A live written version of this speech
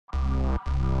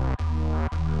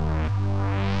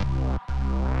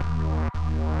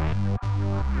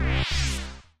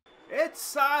It's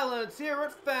silence here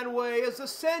at Fenway as the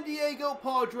San Diego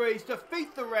Padres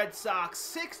defeat the Red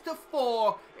Sox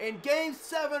 6-4 in Game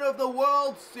 7 of the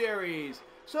World Series.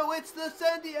 So it's the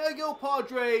San Diego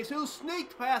Padres who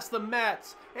sneaked past the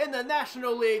Mets in the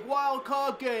National League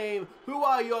wildcard game, who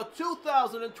are your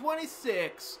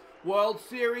 2026 World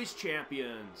Series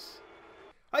champions.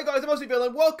 Hi guys, I'm Aussie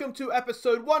Villain. Welcome to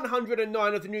episode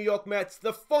 109 of the New York Mets,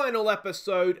 the final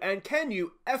episode, and can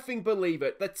you effing believe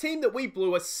it? The team that we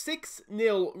blew a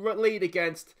 6-0 lead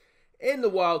against in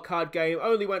the wildcard game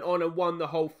only went on and won the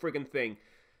whole friggin' thing.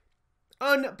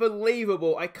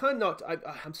 Unbelievable.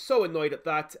 I'm so annoyed at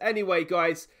that. Anyway,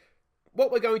 guys,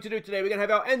 what we're going to do today, we're going to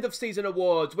have our end of season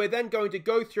awards. We're then going to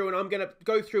go through, and I'm going to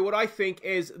go through what I think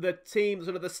is the team,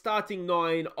 sort of the starting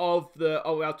nine of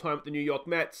our time at the New York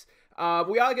Mets.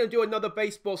 We are going to do another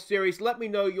baseball series. Let me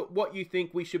know what you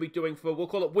think we should be doing for, we'll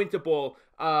call it winter ball,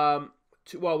 while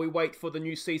we wait for the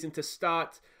new season to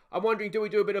start. I'm wondering, do we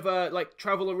do a bit of a,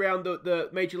 travel around the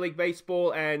Major League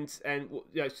Baseball and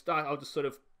start, I'll just sort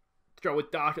of throw a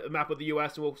dart at the map of the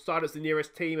US and we'll start as the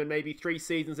nearest team and maybe 3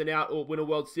 seasons and out, or win a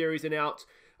World Series and out.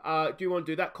 Do you want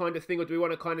to do that kind of thing, or do we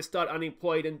want to kind of start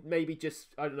unemployed and maybe just,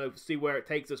 I don't know, see where it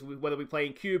takes us, whether we play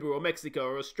in Cuba or Mexico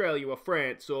or Australia or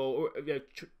France or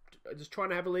just trying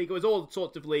to have a league? There's all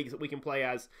sorts of leagues that we can play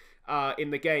as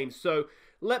in the game. So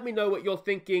let me know what you're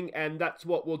thinking, and that's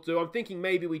what we'll do. I'm thinking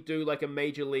maybe we do like a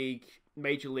major league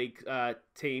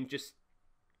team. Just,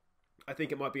 I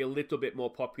think it might be a little bit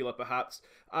more popular perhaps,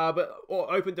 but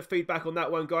open to feedback on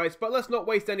that one, guys. But let's not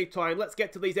waste any time. Let's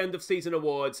get to these end of season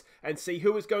awards and see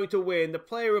who is going to win the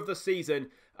player of the season,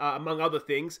 among other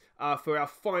things, for our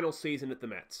final season at the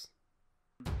Mets.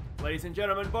 Ladies and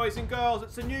gentlemen, boys and girls,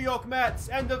 it's the New York Mets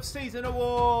End of Season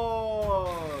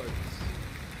Awards.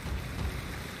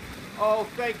 Oh,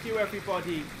 thank you,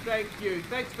 everybody. Thank you.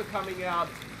 Thanks for coming out.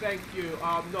 Thank you.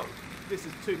 This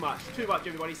is too much,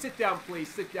 everybody. Sit down, please.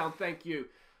 Sit down. Thank you.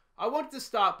 I wanted to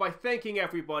start by thanking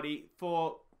everybody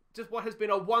for just what has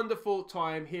been a wonderful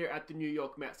time here at the New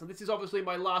York Mets. And this is obviously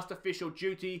my last official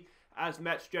duty as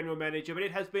Mets General Manager, but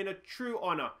it has been a true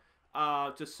honor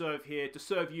to serve here, to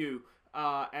serve you.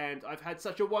 And I've had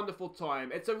such a wonderful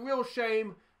time. It's a real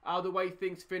shame the way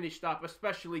things finished up,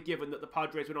 especially given that the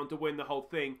Padres went on to win the whole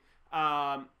thing.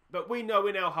 But we know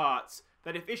in our hearts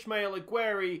that if Ishmael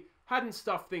Aguirre hadn't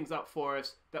stuffed things up for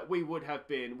us, that we would have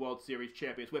been World Series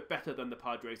champions. We're better than the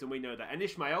Padres, and we know that. And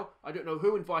Ishmael, I don't know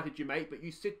who invited you, mate, but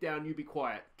you sit down, you be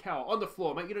quiet. Cow, on the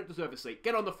floor, mate. You don't deserve a seat.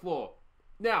 Get on the floor.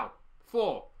 Now,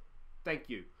 floor. Thank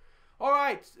you.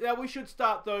 Alright, we should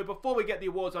start though, before we get the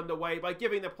awards underway, by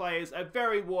giving the players a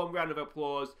very warm round of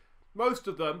applause. Most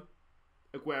of them,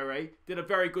 Aguirre, did a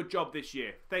very good job this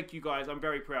year. Thank you guys, I'm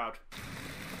very proud.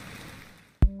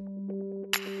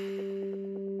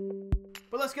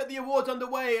 But let's get the awards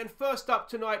underway, and first up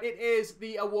tonight, it is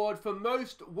the award for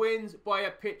most wins by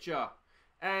a pitcher.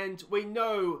 And we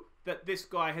know that this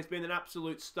guy has been an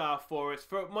absolute star for us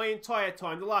for my entire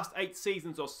time, the last 8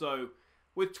 seasons or so.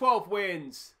 With 12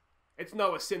 wins, it's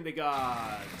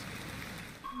NoahSyndergaard.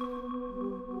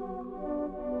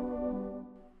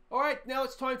 Alright, now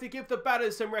it's time to give the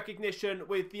batters some recognition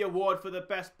with the award for the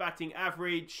best batting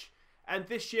average. And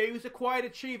this year he was a quiet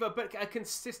achiever, but a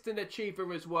consistent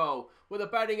achiever as well. With a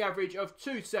batting average of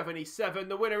 .277,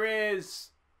 the winner is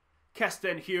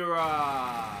Keston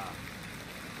Hiura.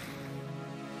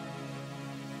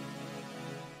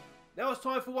 Now it's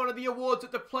time for one of the awards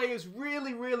that the players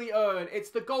really earn. It's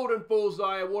the Golden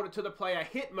Bullseye, awarded to the player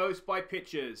hit most by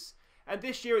pitchers. And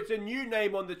this year it's a new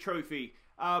name on the trophy,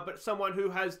 but someone who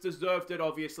has deserved it,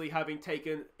 obviously, having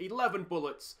taken 11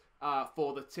 bullets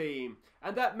for the team.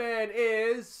 And that man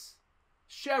is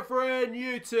Shervyen.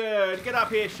 Get up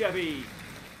here, Chevy.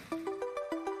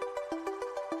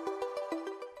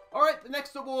 Alright, the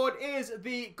next award is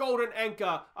the Golden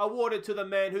Anchor, awarded to the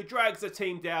man who drags the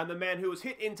team down, the man who has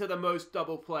hit into the most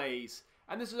double plays.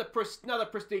 And this is another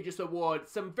prestigious award,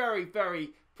 some very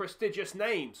prestigious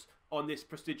names on this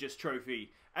prestigious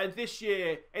trophy. And this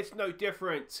year, it's no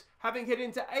different. Having hit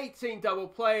into 18 double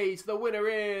plays, the winner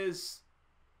is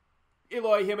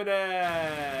Eloy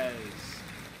Jimienez.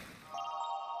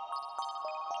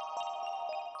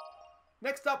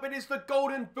 Next up, it is the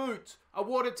Golden Boot,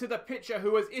 awarded to the pitcher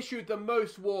who has issued the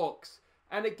most walks.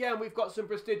 And again, we've got some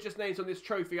prestigious names on this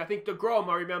trophy. I think DeGrom,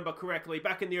 I remember correctly,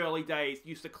 back in the early days,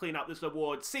 used to clean up this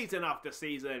award season after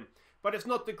season. But it's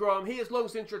not DeGrom. He has long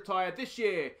since retired. This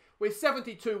year, with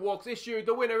 72 walks issued,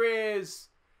 the winner is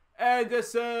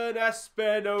Anderson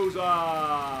Espinoza.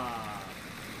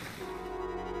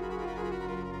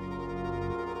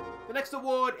 The next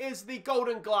award is the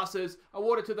Golden Glasses,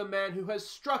 awarded to the man who has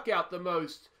struck out the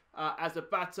most. as a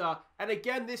batter. And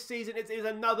again, this season, it is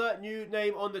another new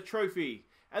name on the trophy.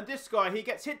 And this guy, he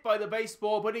gets hit by the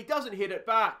baseball, but he doesn't hit it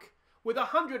back. With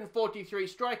 143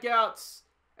 strikeouts,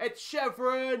 it's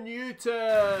Shervyen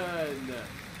Newton.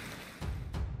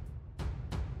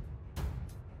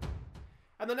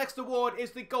 And the next award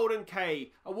is the Golden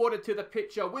K, awarded to the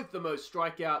pitcher with the most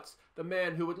strikeouts, the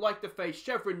man who would like to face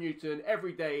Shervyen Newton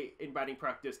every day in batting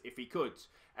practice if he could.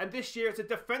 And this year it's a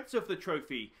defense of the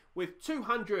trophy with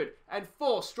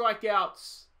 204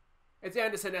 strikeouts. It's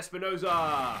Anderson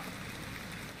Espinoza.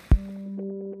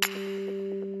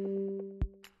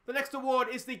 The next award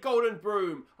is the Golden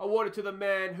Broom, awarded to the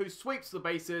man who sweeps the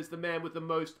bases, the man with the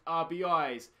most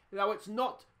RBIs. Now, it's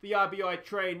not the RBI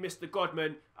train, Mr.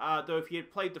 Godman, though if he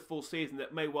had played the full season,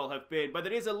 that may well have been. But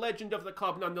it is a legend of the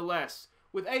club nonetheless.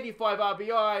 With 85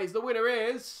 RBIs, the winner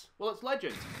is, well, it's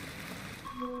legend.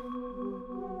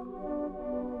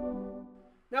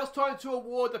 Now it's time to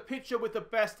award the pitcher with the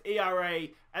best ERA,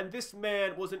 and this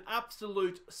man was an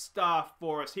absolute star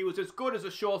for us. He was as good as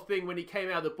a sure thing when he came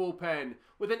out of the bullpen,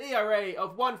 with an ERA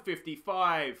of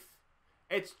 155.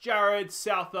 It's Jared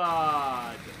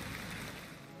Southard.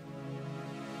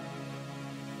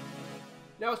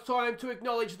 Now it's time to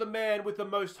acknowledge the man with the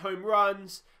most home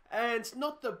runs, and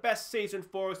not the best season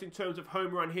for us in terms of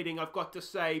home run hitting, I've got to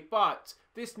say, but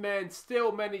this man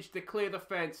still managed to clear the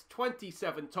fence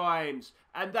 27 times,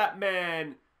 and that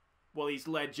man, well, he's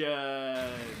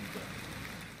legend.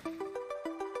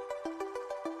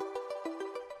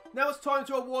 Now it's time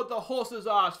to award the horse's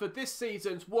ass for this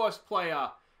season's worst player,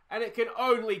 and it can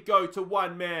only go to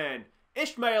one man.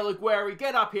 Ishmael Aguirre,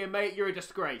 get up here, mate, you're a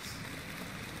disgrace.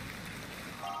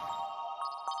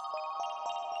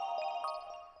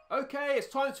 Okay, it's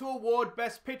time to award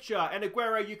Best Pitcher. And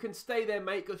Aguero, you can stay there,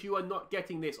 mate, because you are not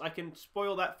getting this. I can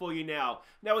spoil that for you now.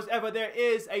 Now, as ever, there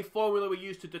is a formula we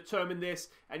use to determine this,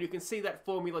 and you can see that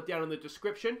formula down in the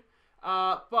description.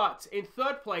 But in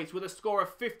third place, with a score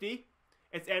of 50,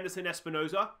 it's Anderson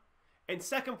Espinoza. In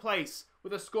second place,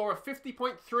 with a score of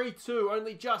 50.32,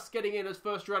 only just getting in as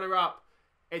first runner-up,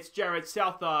 it's Jared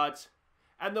Southard.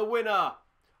 And the winner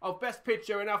of Best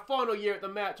Pitcher in our final year at the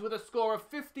Mets with a score of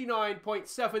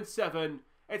 59.77.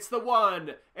 It's the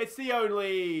one, it's the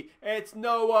only, it's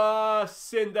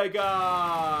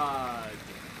NoahSyndergaard.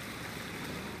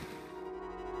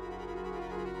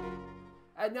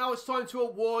 And now it's time to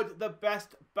award the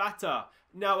Best Batter.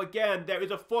 Now again, there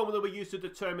is a formula we use to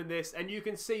determine this, and you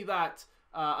can see that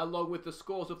along with the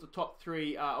scores of the top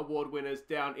three award winners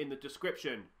down in the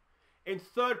description. In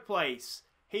third place,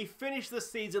 he finished the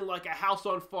season like a house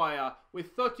on fire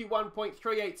with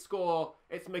 31.38 score.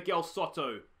 It's Miguel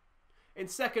Soto. In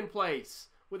second place,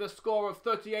 with a score of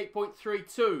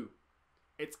 38.32,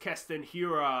 it's Keston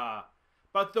Hiura.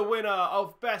 But the winner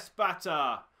of Best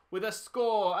Batter, with a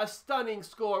score, a stunning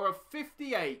score of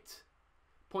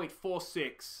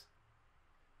 58.46,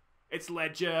 it's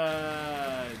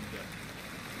legend.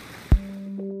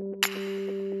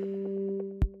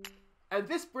 And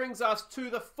this brings us to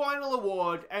the final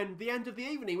award and the end of the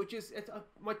evening, which is,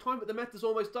 my time at the Met is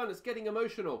almost done. It's getting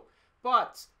emotional.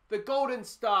 But the Golden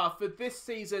Star for this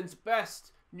season's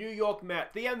best New York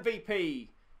Met, the MVP,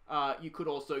 you could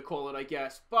also call it, I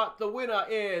guess. But the winner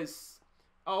is,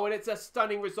 oh, and it's a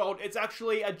stunning result. It's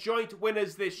actually a joint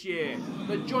winners this year.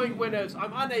 The joint winners,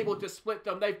 I'm unable to split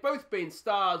them. They've both been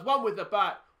stars, one with the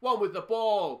bat, one with the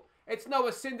ball. It's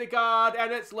NoahSyndergaard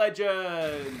and it's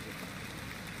legend.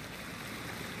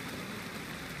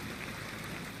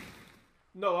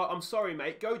 Noah, I'm sorry,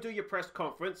 mate. Go do your press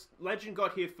conference. Legend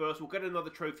got here first. We'll get another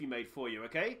trophy made for you,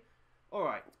 okay?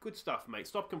 Alright, good stuff, mate.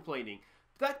 Stop complaining.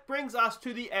 That brings us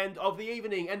to the end of the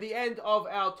evening and the end of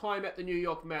our time at the New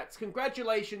York Mets.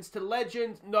 Congratulations to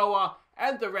Legend, Noah,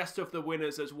 and the rest of the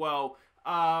winners as well.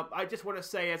 I just want to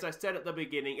say, as I said at the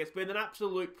beginning, it's been an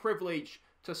absolute privilege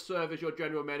to serve as your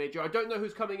general manager. I don't know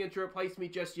who's coming in to replace me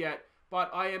just yet, but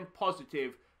I am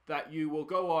positive that you will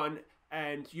go on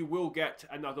and you will get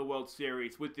another World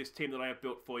Series with this team that I have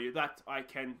built for you. That I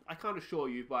can't assure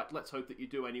you, but let's hope that you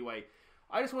do anyway.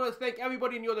 I just want to thank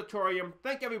everybody in the auditorium,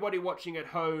 thank everybody watching at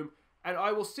home, and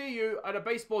I will see you at a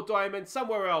baseball diamond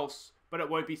somewhere else, but it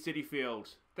won't be Citi Field.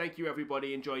 Thank you,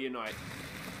 everybody. Enjoy your night.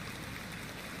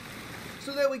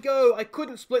 So there we go. I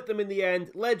couldn't split them in the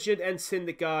end. Legend and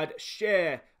Syndergaard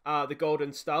share the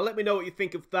Golden Star. Let me know what you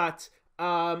think of that.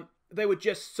 They were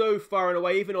just so far and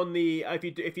away. Even on the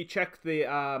if you check the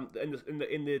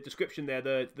in the description there,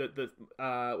 the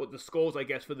scores, I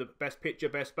guess, for the Best Pitcher,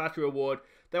 Best Batter award,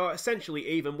 they were essentially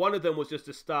even. One of them was just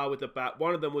a star with the bat.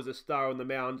 One of them was a star on the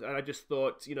mound. And I just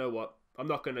thought, you know what? I'm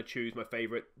not going to choose my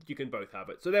favorite. You can both have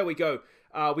it. So there we go.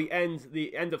 We end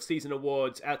the end of season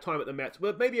awards, our time at the Mets,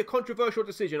 with maybe a controversial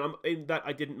decision in that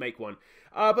I didn't make one.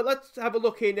 But let's have a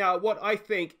look here now what I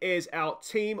think is our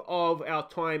team of our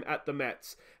time at the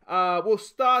Mets. We'll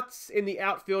start in the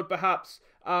outfield, perhaps.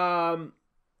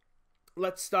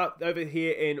 Let's start over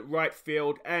here in right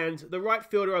field. And the right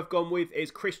fielder I've gone with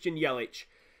is Christian Yelich.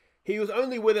 He was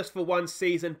only with us for one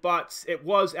season, but it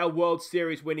was our World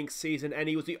Series winning season, and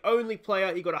he was the only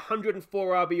player. He got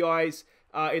 104 RBIs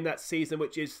in that season,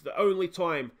 which is the only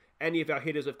time any of our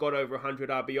hitters have got over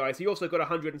 100 RBIs. He also got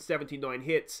 179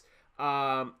 hits.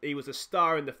 He was a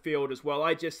star in the field as well.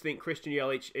 I just think Christian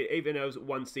Yelich, even though it was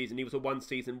one season, he was a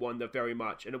one-season wonder very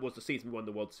much, and it was the season we won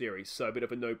the World Series, so a bit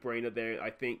of a no-brainer there,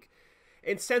 I think.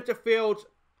 In center field,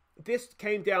 this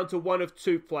came down to one of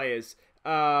two players.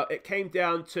 It came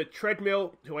down to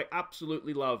Treadmill, who I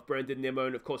absolutely love, Brandon Nimmo,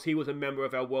 and of course he was a member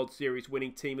of our World Series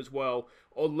winning team as well,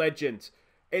 or Legend.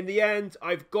 In the end,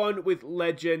 I've gone with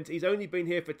Legend. He's only been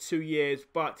here for 2 years,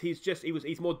 but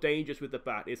he's more dangerous with the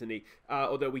bat, isn't he?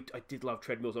 Although I did love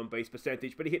Treadmill's on-base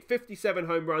percentage, but he hit 57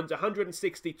 home runs,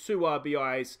 162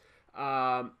 RBIs,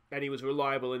 and he was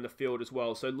reliable in the field as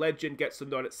well. So Legend gets the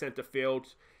nod at center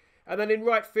field. And then in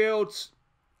right field,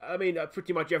 I mean,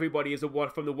 pretty much everybody is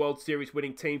from the World Series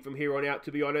winning team from here on out,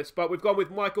 to be honest. But we've gone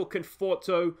with Michael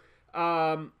Conforto.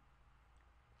 Did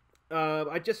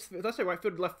I say right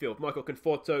field, left field? Michael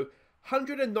Conforto.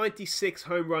 196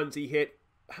 home runs he hit.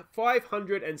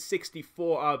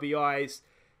 564 RBIs.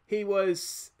 He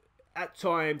was, at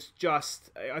times,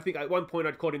 I think at one point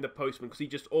I'd called him the postman because he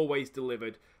just always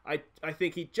delivered. I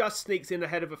think he just sneaks in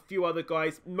ahead of a few other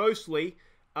guys, mostly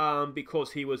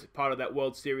because he was part of that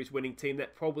World Series winning team.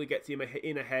 That probably gets him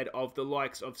in ahead of the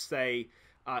likes of, say,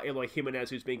 Eloy Jimienez,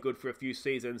 who's been good for a few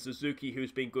seasons, Suzuki,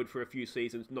 who's been good for a few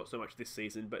seasons, not so much this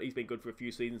season, but he's been good for a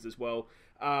few seasons as well.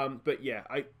 But yeah,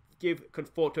 I give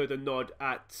Conforto the nod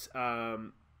at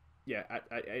out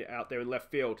there in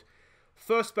left field.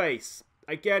 First base,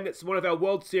 again, it's one of our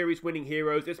World Series winning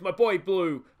heroes. It's my boy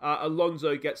Blue.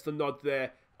 Alonso gets the nod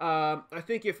there. I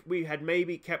think if we had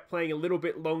maybe kept playing a little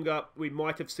bit longer, we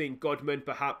might have seen Godman,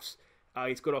 perhaps.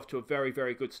 He's got off to a very,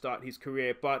 very good start in his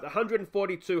career. But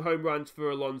 142 home runs for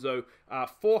Alonso,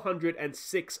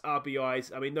 406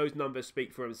 RBIs. I mean, those numbers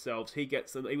speak for themselves. He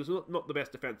gets them. He was not the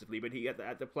best defensively, but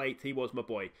at the plate, he was my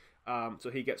boy.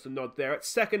 So he gets the nod there. At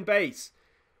second base,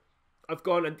 I've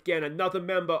gone, again, another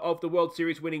member of the World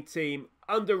Series winning team.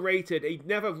 Underrated. He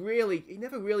never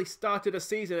really started a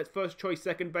season at first choice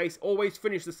second base. Always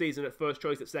finished the season at first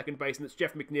choice at second base, and it's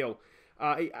Jeff McNeil.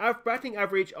 Batting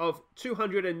average of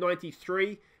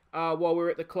 293 while we were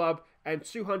at the club, and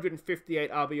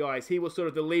 258 RBIs. He was sort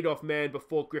of the leadoff man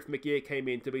before Griff McGear came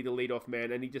in to be the leadoff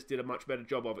man, and he just did a much better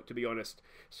job of it, to be honest.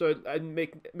 So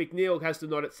McNeil has the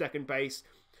nod at second base.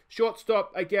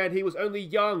 Shortstop, again, he was only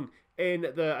young in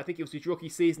I think it was his rookie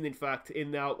season, in fact,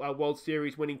 in our World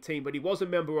Series winning team, but he was a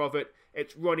member of it.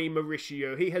 It's Ronnie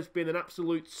Mauricio. He has been an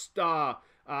absolute star,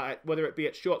 whether it be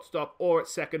at shortstop or at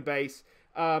second base.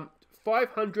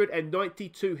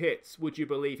 592 hits, would you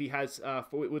believe he has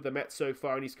with the Mets so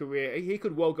far in his career. He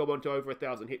could well go on to over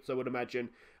 1,000 hits, I would imagine.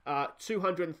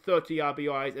 230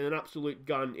 RBIs and an absolute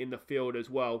gun in the field as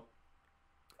well.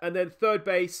 And then third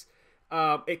base,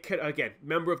 again,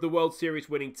 member of the World Series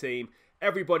winning team.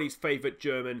 Everybody's favourite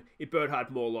German, Bernhard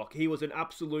Morlock. He was an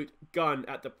absolute gun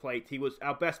at the plate. He was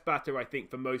our best batter, I think,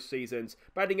 for most seasons.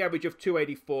 Batting average of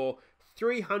 284,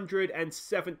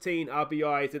 317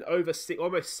 RBIs, and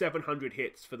almost 700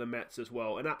 hits for the Mets as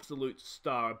well. An absolute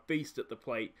star, a beast at the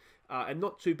plate, and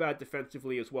not too bad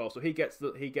defensively as well. So he gets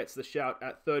the shout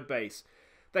at third base.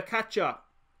 The catcher,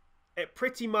 it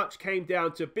pretty much came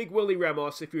down to Big Willie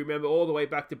Ramos, if you remember, all the way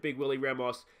back to Big Willie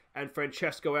Ramos and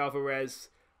Francesco Alvarez.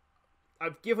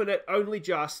 I've given it only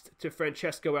just to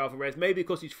Francesco Alvarez, maybe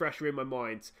because he's fresher in my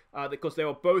mind, because they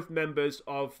were both members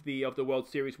of the World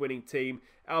Series winning team.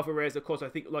 Alvarez, of course, I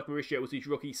think, like Mauricio, it was his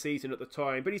rookie season at the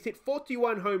time, but he's hit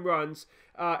 41 home runs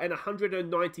and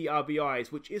 190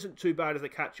 RBIs, which isn't too bad as a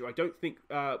catcher. I don't think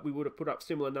we would have put up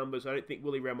similar numbers. I don't think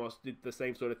Willie Ramos did the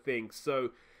same sort of thing.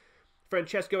 So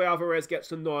Francesco Alvarez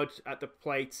gets a nod at the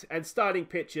plate, and starting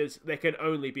pitchers, there can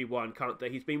only be one, can't there?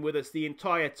 He's been with us the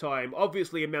entire time,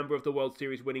 obviously a member of the World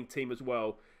Series winning team as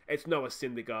well. It's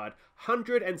NoahSyndergaard.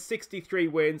 163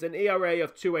 wins, an ERA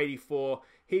of 284.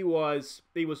 He was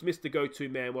Mr. Go-To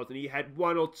man, wasn't he? He had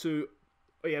one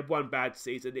bad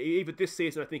season. Even this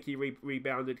season, I think he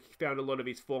rebounded. He found a lot of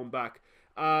his form back.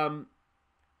 So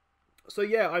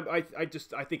yeah, I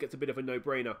think it's a bit of a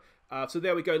no-brainer. So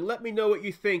there we go. Let me know what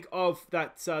you think of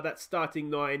that starting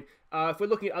nine. If we're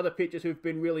looking at other pitchers who've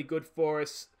been really good for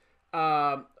us,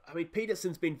 I mean,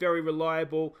 Peterson's been very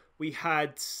reliable. We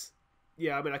had,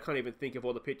 yeah, I mean, I can't even think of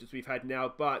all the pitchers we've had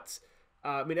now, but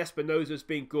I mean, Espinoza's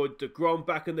been good. DeGrom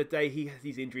back in the day, he had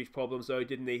these injuries problems though,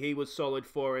 didn't he? He was solid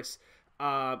for us.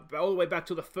 But all the way back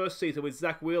to the first season with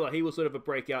Zach Wheeler, he was sort of a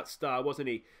breakout star, wasn't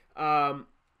he?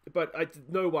 But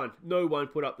no one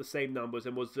put up the same numbers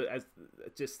and was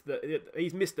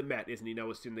he's Mr. Met, isn't he,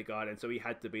 NoahSyndergaard, and so he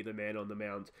had to be the man on the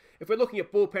mound. If we're looking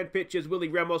at bullpen pitchers, Willie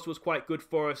Ramos was quite good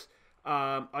for us.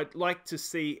 I'd like to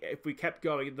see, if we kept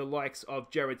going, the likes of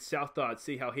Jared Southard,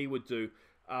 see how he would do.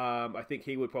 I think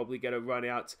he would probably get a run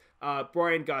out.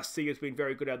 Brian Garcia's been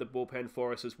very good out of the bullpen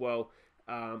for us as well.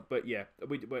 But yeah,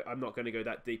 I'm not going to go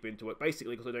that deep into it,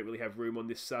 basically because I don't really have room on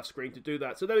this screen to do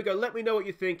that. So there we go. Let me know what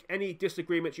you think. Any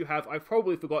disagreements you have. I've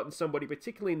probably forgotten somebody,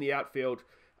 particularly in the outfield.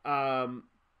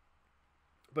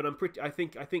 But I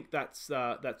think that's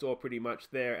all pretty much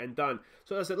there and done.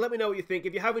 So as I said, let me know what you think.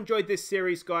 If you have enjoyed this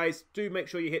series, guys, do make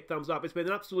sure you hit thumbs up. It's been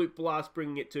an absolute blast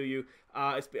bringing it to you.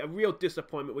 It's been a real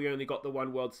disappointment we only got the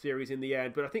one World Series in the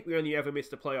end, but I think we only ever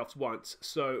missed the playoffs once.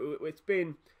 So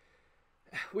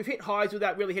we've hit highs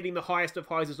without really hitting the highest of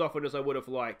highs as often as I would have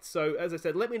liked. So as I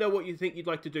said, let me know what you think you'd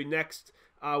like to do next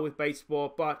with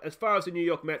baseball. But as far as the New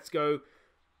York Mets go,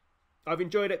 I've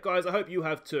enjoyed it, guys. I hope you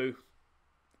have too.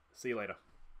 See you later.